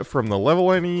 XP away from the level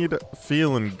I need,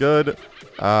 feeling good.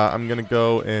 I'm going to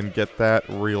go and get that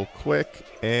real quick,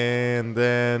 and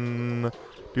then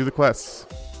do the quests.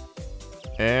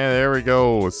 And there we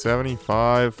go,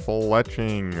 75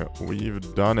 fletching.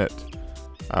 We've done it.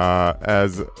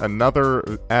 As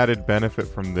another added benefit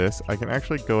from this, I can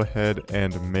actually go ahead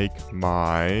and make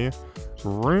my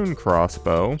rune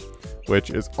crossbow,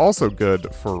 which is also good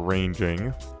for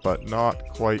ranging, but not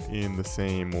quite in the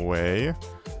same way.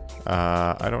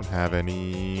 I don't have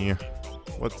any,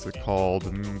 what's it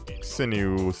called,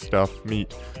 sinew stuff,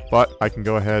 meat, but I can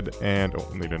go ahead and, oh,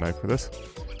 I need a knife for this.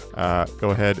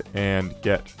 Go ahead and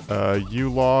get a yew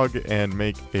log and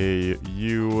make a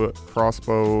yew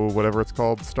crossbow, whatever it's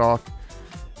called, stock.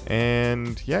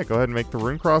 And yeah, go ahead and make the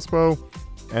rune crossbow,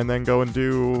 and then go and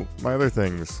do my other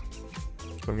things.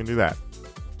 So I'm gonna do that.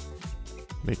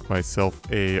 Make myself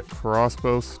a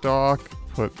crossbow stock,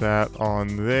 put that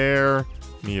on there.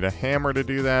 Need a hammer to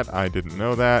do that. I didn't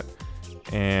know that.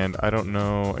 And I don't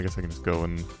know, I guess I can just go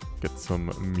and get some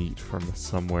meat from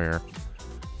somewhere.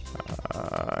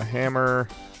 Hammer,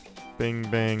 bing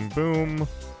bang boom,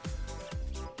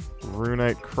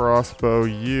 runite crossbow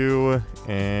yew,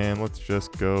 and let's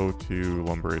just go to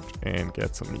Lumberage and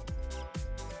get some meat.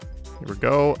 Here we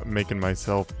go, making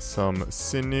myself some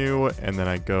sinew, and then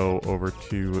I go over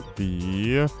to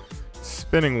the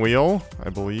spinning wheel, I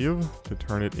believe, to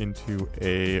turn it into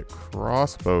a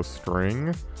crossbow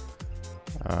string.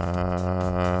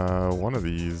 One of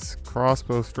these,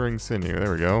 crossbow string sinew,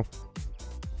 there we go.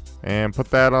 And put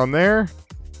that on there.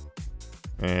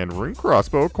 And Rune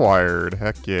Crossbow acquired.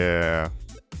 Heck yeah.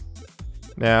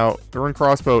 Now, the Rune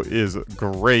Crossbow is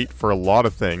great for a lot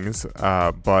of things,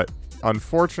 but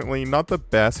unfortunately not the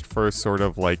best for sort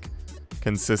of like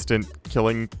consistent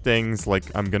killing things like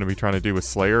I'm going to be trying to do with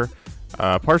Slayer.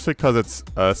 Partially because it's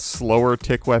a slower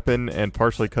tick weapon, and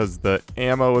partially because the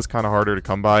ammo is kind of harder to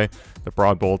come by. The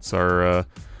broad bolts are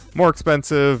more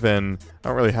expensive, and I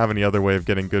don't really have any other way of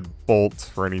getting good bolts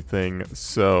for anything.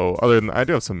 So, other than I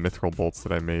do have some mithril bolts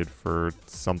that I made for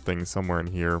something somewhere in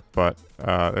here, but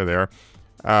there they are.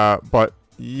 But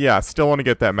yeah, still want to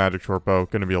get that magic shortbow.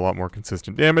 Going to be a lot more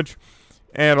consistent damage,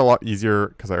 and a lot easier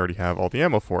because I already have all the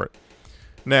ammo for it.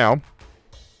 Now,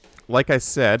 like I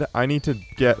said, I need to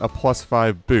get a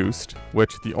 +5 boost,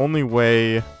 which the only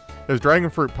way... There's Dragon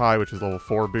Fruit Pie, which is level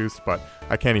 4 boost, but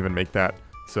I can't even make that.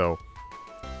 So,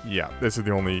 yeah, this is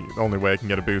the only way I can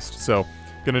get a boost. So,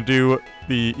 gonna do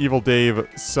the Evil Dave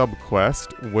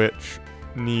sub-quest, which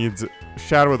needs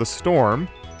Shadow of the Storm,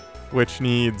 which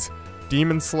needs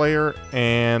Demon Slayer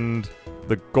and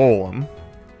the Golem,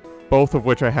 both of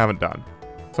which I haven't done.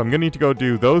 So I'm gonna need to go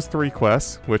do those 3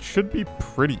 quests, which should be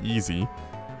pretty easy.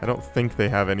 I don't think they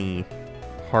have any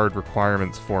hard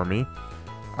requirements for me.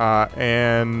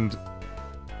 And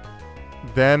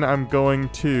then I'm going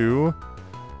to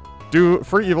do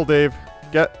free Evil Dave,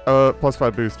 get a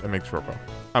 +5 boost, and make Shortbow.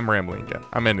 I'm rambling again.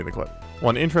 I'm ending the clip.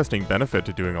 One interesting benefit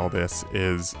to doing all this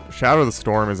is Shadow of the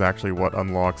Storm is actually what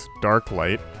unlocks Dark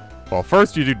Light. Well,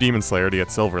 first you do Demon Slayer to get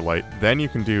Silver Light, then you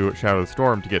can do Shadow of the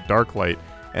Storm to get Dark Light,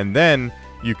 and then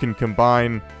you can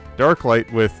combine Dark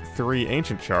Light with 3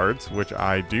 Ancient Shards, which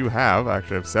I do have, I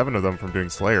actually have 7 of them from doing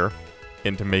Slayer,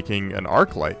 into making an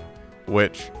Arc Light,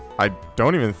 which I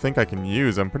don't even think I can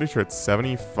use. I'm pretty sure it's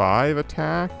 75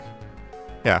 attack?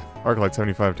 Yeah, Arc Light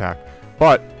 75 attack.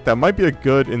 But that might be a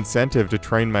good incentive to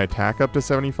train my attack up to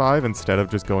 75 instead of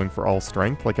just going for all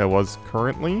strength like I was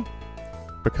currently,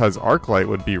 because Arc Light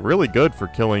would be really good for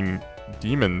killing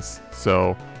demons,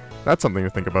 so that's something to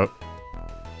think about.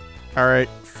 Alright,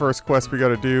 first quest we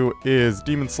gotta do is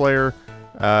Demon Slayer.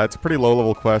 It's a pretty low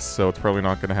level quest, so it's probably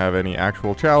not gonna have any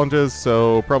actual challenges,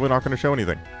 so probably not gonna show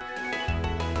anything.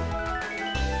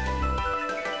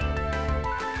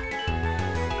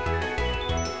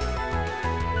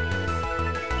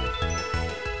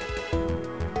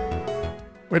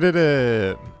 We did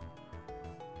it!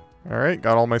 Alright,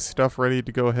 got all my stuff ready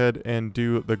to go ahead and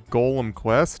do the Golem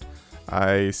quest.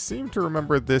 I seem to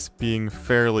remember this being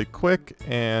fairly quick,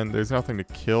 and there's nothing to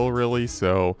kill really,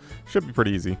 so should be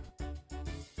pretty easy.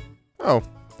 Oh,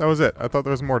 that was it. I thought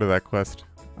there was more to that quest.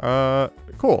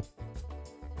 Cool.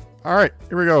 Alright,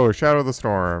 here we go. Shadow of the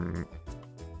Storm.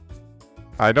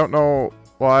 I don't know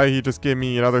why he just gave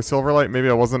me another Silverlight. Maybe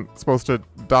I wasn't supposed to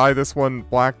dye this one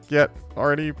black yet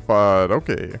already, but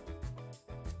okay.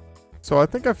 So I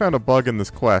think I found a bug in this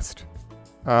quest.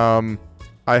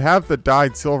 I have the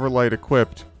dyed Silverlight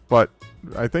equipped, but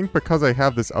I think because I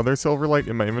have this other Silverlight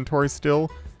in my inventory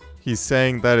still, he's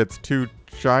saying that it's too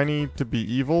shiny to be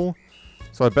evil.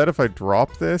 So I bet if I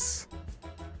drop this,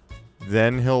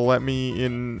 then he'll let me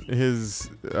in his,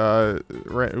 then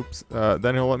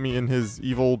he'll let me in his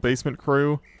evil basement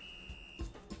crew.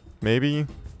 Maybe.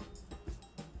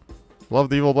 Love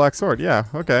the evil black sword. Yeah,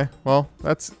 okay. Well,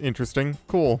 that's interesting.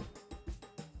 Cool.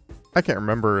 I can't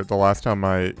remember the last time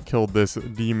I killed this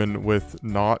demon with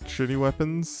not shitty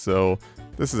weapons, so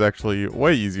this is actually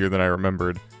way easier than I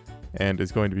remembered, and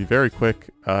is going to be very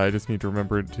quick. I just need to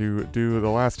remember to do the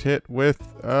last hit with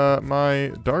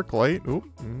my Dark Light. Oop,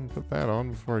 put that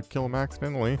on before I kill him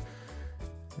accidentally.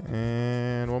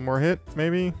 And one more hit,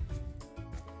 maybe?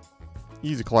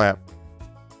 Easy clap.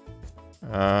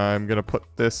 I'm gonna put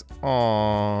this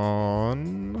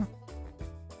on...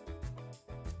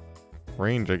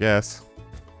 range, I guess.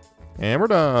 And we're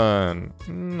done.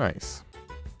 Nice.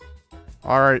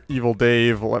 Alright, Evil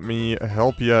Dave, let me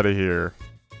help you out of here.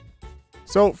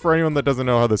 So, for anyone that doesn't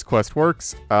know how this quest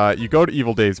works, you go to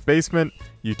Evil Dave's basement,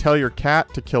 you tell your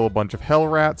cat to kill a bunch of hell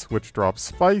rats, which drops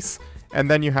spice,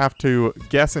 and then you have to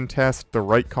guess and test the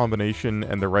right combination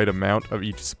and the right amount of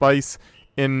each spice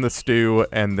in the stew,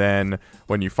 and then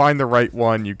when you find the right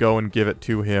one, you go and give it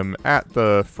to him at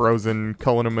the frozen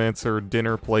Culinomancer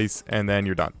dinner place, and then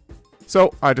you're done.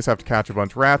 So, I just have to catch a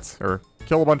bunch of rats, or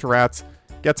kill a bunch of rats,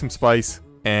 get some spice,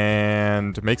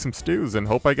 and make some stews, and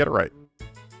hope I get it right.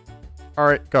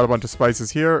 Alright, got a bunch of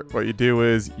spices here. What you do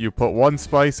is, you put 1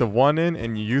 spice of one in,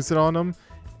 and you use it on him,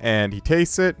 and he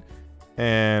tastes it,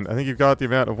 and I think you've got the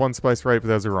amount of 1 spice right, but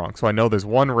those are wrong. So I know there's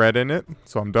 1 red in it,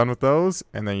 so I'm done with those.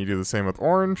 And then you do the same with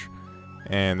orange,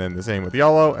 and then the same with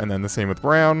yellow, and then the same with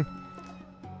brown.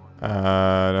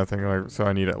 Nothing like, so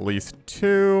I need at least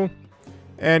 2.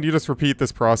 And you just repeat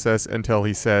this process until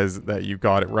he says that you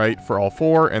got it right for all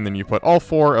 4, and then you put all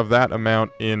 4 of that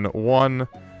amount in 1,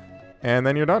 and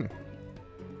then you're done.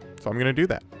 So I'm going to do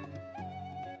that.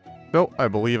 So I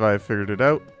believe I figured it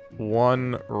out.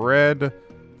 1 red,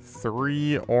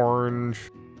 3 orange,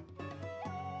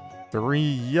 3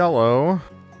 yellow,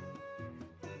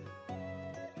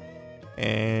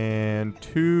 and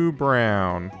 2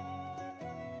 brown.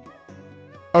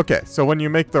 Okay, so when you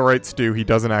make the right stew, he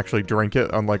doesn't actually drink it,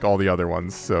 unlike all the other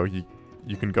ones, so you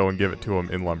can go and give it to him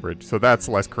in Lumbridge. So that's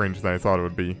less cringe than I thought it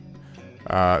would be.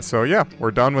 So yeah,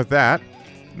 we're done with that.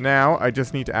 Now, I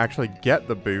just need to actually get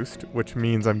the boost, which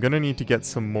means I'm going to need to get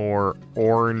some more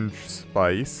orange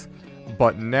spice.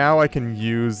 But now I can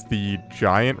use the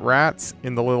giant rats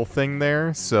in the little thing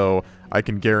there, so I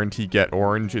can guarantee get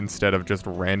orange instead of just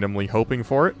randomly hoping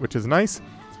for it, which is nice.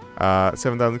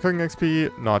 7,000 cooking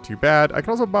XP, not too bad. I can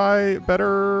also buy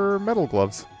better metal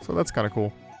gloves, so that's kind of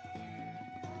cool.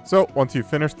 So, once you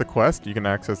finish the quest, you can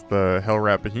access the Hell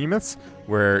Rat Behemoths,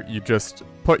 where you just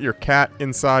put your cat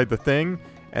inside the thing,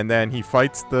 and then he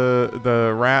fights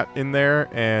the rat in there,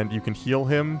 and you can heal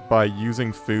him by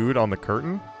using food on the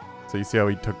curtain. So you see how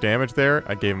he took damage there?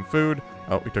 I gave him food.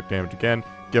 Oh, he took damage again.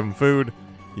 Give him food.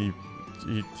 He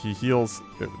heals.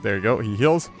 There you go. He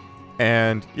heals.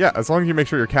 And yeah, as long as you make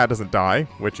sure your cat doesn't die,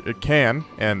 which it can,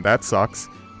 and that sucks,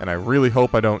 and I really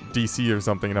hope I don't DC or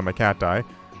something and have my cat die,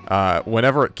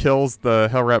 whenever it kills the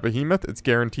Hell Rat Behemoth, it's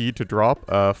guaranteed to drop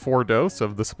a 4 dose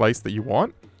of the spice that you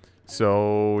want.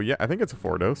 So yeah, I think it's a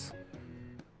 4 dose.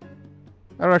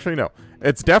 I don't actually know.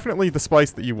 It's definitely the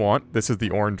spice that you want. This is the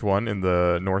orange one in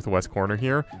the northwest corner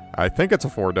here. I think it's a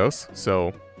 4 dose,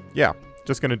 so yeah.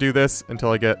 Just gonna do this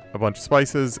until I get a bunch of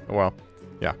spices. Well,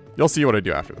 yeah, you'll see what I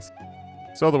do after this.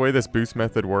 So the way this boost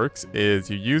method works is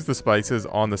you use the spices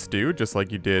on the stew, just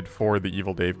like you did for the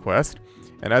Evil Dave quest.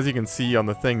 And as you can see on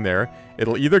the thing there,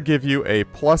 it'll either give you a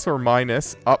plus or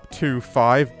minus up to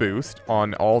 5 boost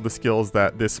on all the skills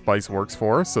that this spice works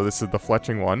for. So this is the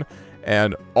fletching one.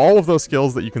 And all of those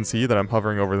skills that you can see that I'm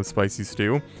hovering over the spicy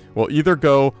stew will either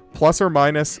go plus or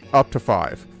minus up to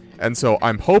 5. And so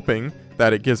I'm hoping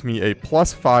that it gives me a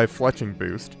plus 5 fletching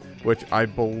boost, which I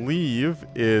believe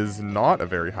is not a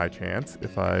very high chance.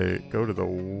 If I go to the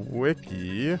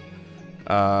wiki,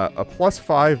 a plus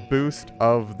 5 boost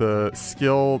of the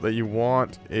skill that you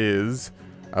want is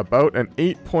about an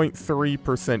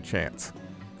 8.3% chance.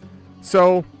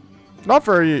 So, not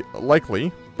very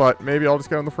likely, but maybe I'll just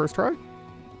get on the first try.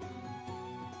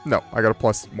 No, I got a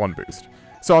plus 1 boost.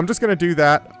 So I'm just going to do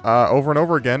that over and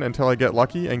over again until I get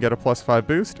lucky and get a plus 5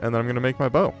 boost, and then I'm going to make my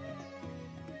bow.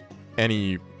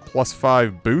 Any plus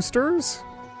 5 boosters?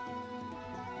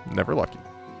 Never lucky.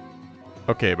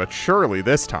 Okay, but surely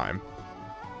this time.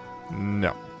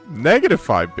 No. Negative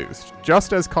 5 boost.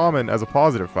 Just as common as a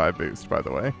positive 5 boost, by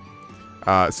the way.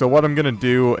 So what I'm going to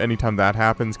do anytime that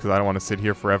happens, because I don't want to sit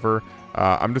here forever,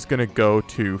 I'm just going to go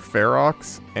to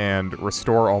Ferox and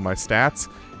restore all my stats,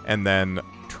 and then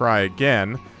try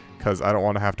again, because I don't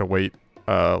want to have to wait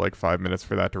like 5 minutes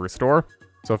for that to restore.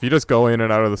 So if you just go in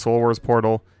and out of the Soul Wars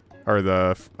portal, or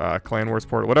the Clan Wars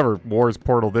portal, whatever Wars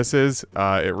portal this is,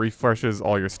 it refreshes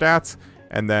all your stats,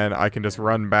 and then I can just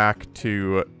run back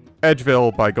to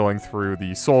Edgeville by going through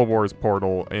the Soul Wars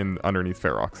portal in underneath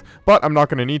Ferox. But I'm not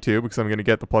going to need to, because I'm going to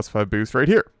get the plus 5 boost right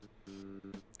here.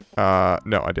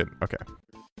 No, I didn't. Okay.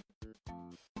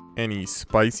 Any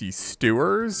spicy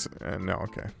stewers? No,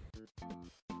 okay.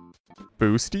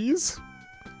 Boosties?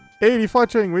 80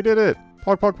 fletching, we did it!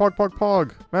 Pog, pog, pog, pog,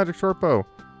 pog. Magic Shortbow.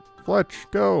 Fletch,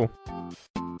 go.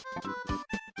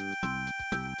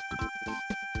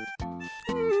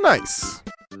 Nice.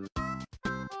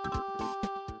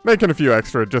 Making a few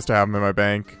extra just to have them in my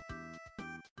bank.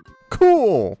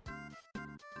 Cool.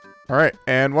 Alright,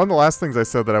 and one of the last things I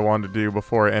said that I wanted to do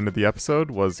before I ended the episode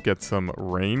was get some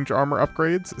range armor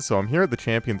upgrades. So I'm here at the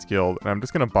Champions Guild, and I'm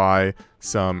just going to buy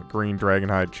some green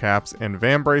dragonhide chaps and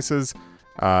vambraces.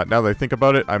 Now that I think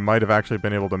about it, I might have actually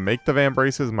been able to make the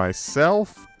vambraces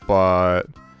myself, but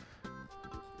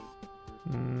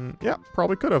yeah,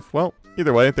 probably could have. Well,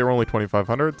 either way, they were only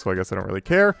 2,500, so I guess I don't really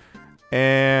care.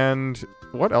 And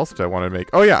what else did I want to make?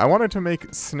 Oh yeah, I wanted to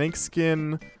make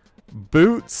snakeskin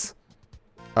boots,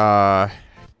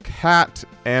 cat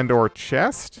and or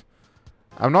chest.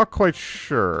 I'm not quite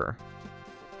sure.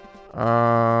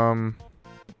 Let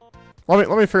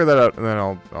me figure that out, and then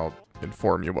I'll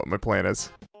inform you what my plan is.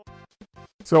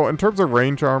 So in terms of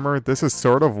range armor, this is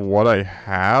sort of what I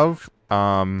have.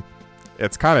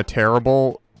 It's kind of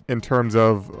terrible in terms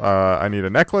of I need a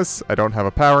necklace, I don't have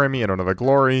a power in me, I don't have a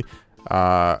glory,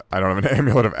 I don't have an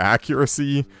amulet of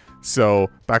accuracy, so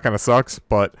that kind of sucks,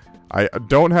 but I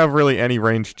don't have really any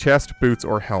ranged chest, boots,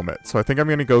 or helmet. So I think I'm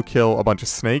going to go kill a bunch of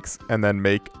snakes and then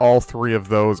make all 3 of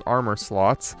those armor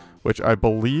slots, which I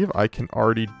believe I can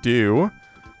already do.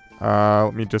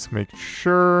 Let me just make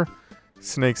sure.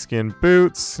 Snakeskin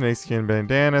boots, snakeskin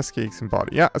bandana, snakeskin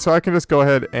body. Yeah, so I can just go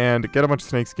ahead and get a bunch of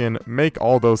snakeskin, make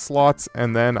all those slots,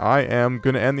 and then I am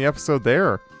going to end the episode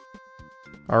there.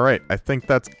 Alright, I think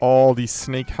that's all the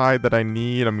snake hide that I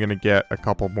need. I'm going to get a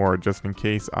couple more just in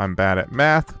case I'm bad at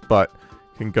math, but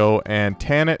can go and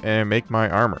tan it and make my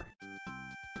armor.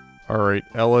 Alright,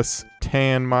 Ellis,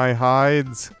 tan my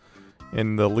hides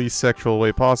in the least sexual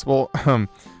way possible.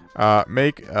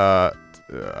 Make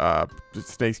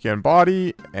snakeskin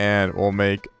body, and we'll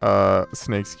make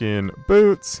snakeskin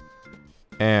boots,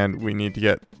 and we need to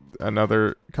get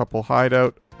another couple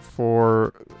hideout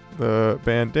for the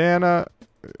bandana.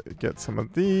 Get some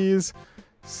of these.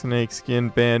 Snakeskin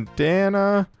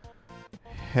bandana.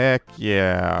 Heck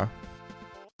yeah.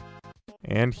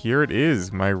 And here it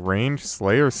is, my ranged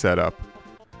slayer setup.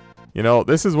 You know,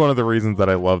 this is one of the reasons that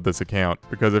I love this account,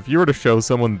 because if you were to show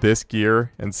someone this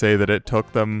gear and say that it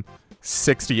took them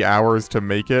 60 hours to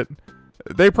make it,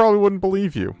 they probably wouldn't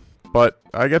believe you. But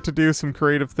I get to do some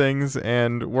creative things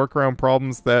and work around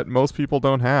problems that most people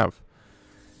don't have.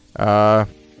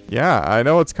 Yeah, I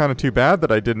know it's kind of too bad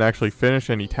that I didn't actually finish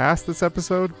any tasks this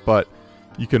episode, but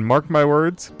you can mark my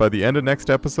words, by the end of next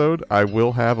episode, I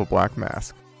will have a black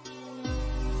mask.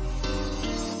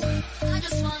 I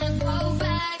just wanna go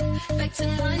back to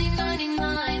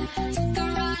 1999.